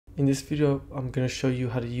In this video, I'm going to show you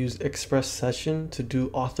how to use express session to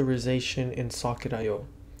do authorization in SocketIO.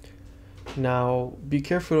 Now, be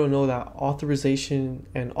careful to know that authorization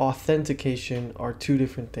and authentication are two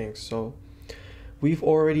different things. So we've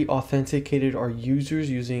already authenticated our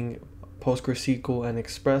users using PostgreSQL and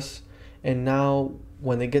Express. And now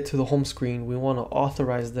when they get to the home screen, we want to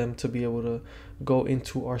authorize them to be able to go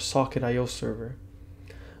into our SocketIO server.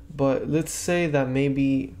 But let's say that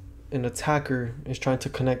maybe an attacker is trying to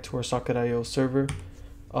connect to our SocketIO server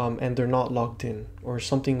and they're not logged in, or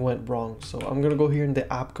something went wrong. So I'm going to go here in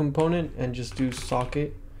the app component and just do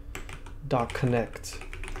socket.connect.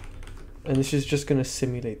 And this is just going to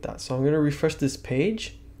simulate that. So I'm going to refresh this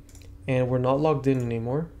page and we're not logged in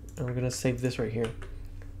anymore. And we're going to save this right here.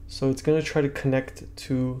 So it's going to try to connect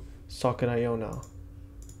to SocketIO now.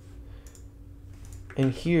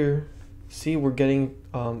 And here, see, we're getting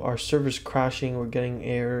our server's crashing, we're getting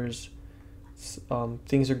errors,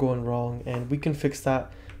 things are going wrong, and we can fix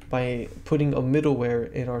that by putting a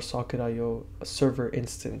middleware in our SocketIO server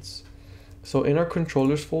instance. So in our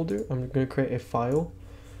controllers folder, I'm going to create a file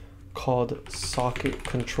called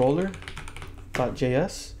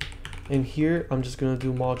socketcontroller.js, and here I'm just going to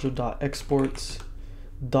do module.exports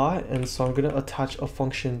dot, and so I'm going to attach a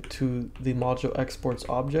function to the module exports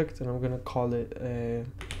object, and I'm going to call it a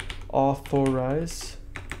authorize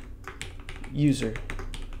user.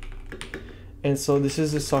 And so this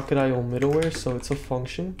is a SocketIO middleware, so it's a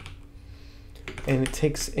function, and it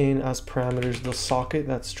takes in as parameters the socket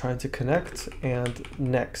that's trying to connect and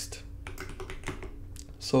next.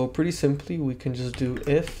 So pretty simply, we can just do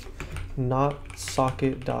if not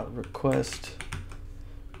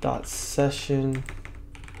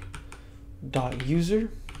socket.request.session.user.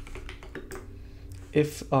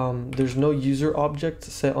 If there's no user object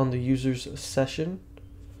set on the user's session.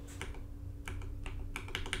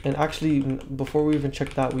 And actually, before we even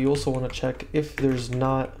check that, we also want to check if there's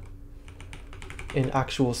not an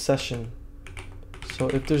actual session. So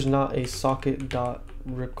if there's not a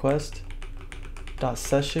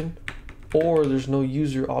socket.request.session, or there's no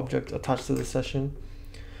user object attached to the session,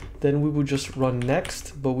 then we would just run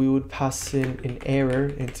next, but we would pass in an error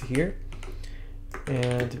into here.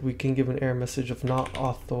 And we can give an error message of not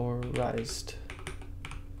authorized.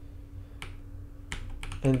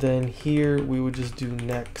 And then here we would just do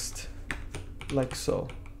next, like so.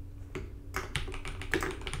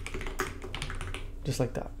 Just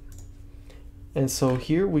like that. And so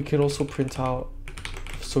here we can also print out,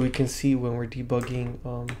 so we can see when we're debugging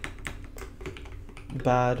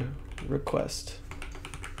bad request.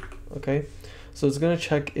 Okay, so it's going to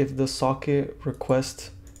check if the socket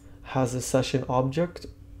request has a session object,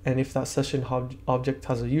 and if that session object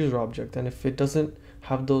has a user object, and if it doesn't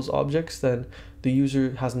have those objects, then the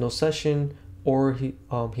user has no session, or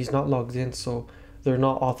he's not logged in, so they're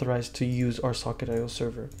not authorized to use our SocketIO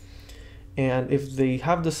server. And if they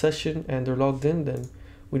have the session and they're logged in, then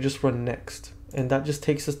we just run next, and that just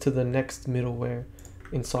takes us to the next middleware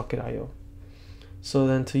in SocketIO. So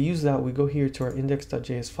then to use that, we go here to our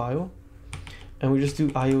index.js file, and we just do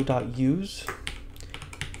io.use,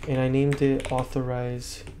 and I named it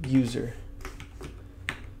authorize user.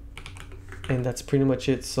 And that's pretty much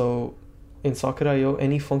it. So in SocketIO,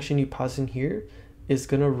 any function you pass in here is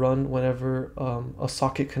going to run whenever a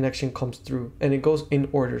socket connection comes through, and it goes in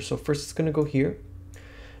order. So first it's going to go here,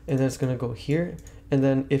 and then it's going to go here, and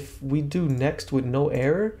then if we do next with no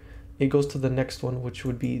error, it goes to the next one, which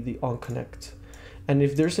would be the onConnect. And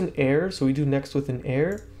if there's an error, so we do next with an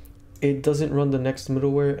error, it doesn't run the next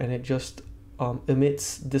middleware, and it just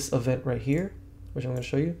emits this event right here, which I'm going to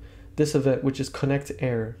show you, this event, which is connect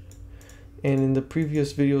error. And in the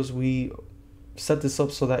previous videos, we set this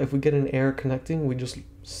up so that if we get an error connecting, we just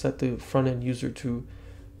set the front end user to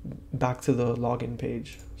back to the login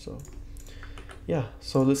page. So yeah,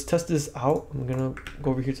 so let's test this out. I'm gonna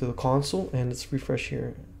go over here to the console and let's refresh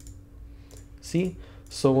here. See,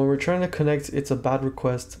 so when we're trying to connect, it's a bad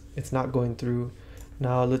request, it's not going through.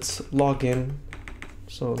 Now let's log in.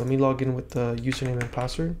 So let me log in with the username and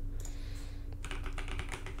password.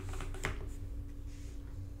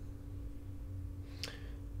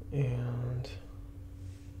 And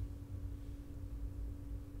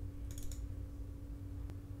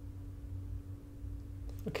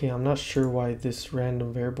okay, I'm not sure why this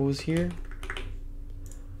random variable is here,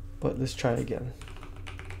 but let's try again.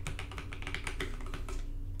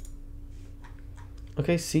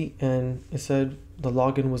 Okay, see, and it said the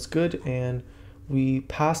login was good, and we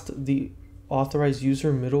passed the authorized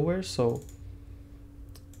user middleware. So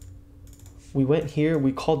we went here,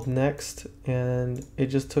 we called next, and it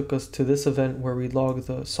just took us to this event where we log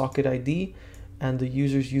the socket ID and the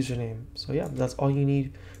user's username. So yeah, that's all you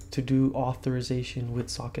need to do authorization with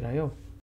SocketIO.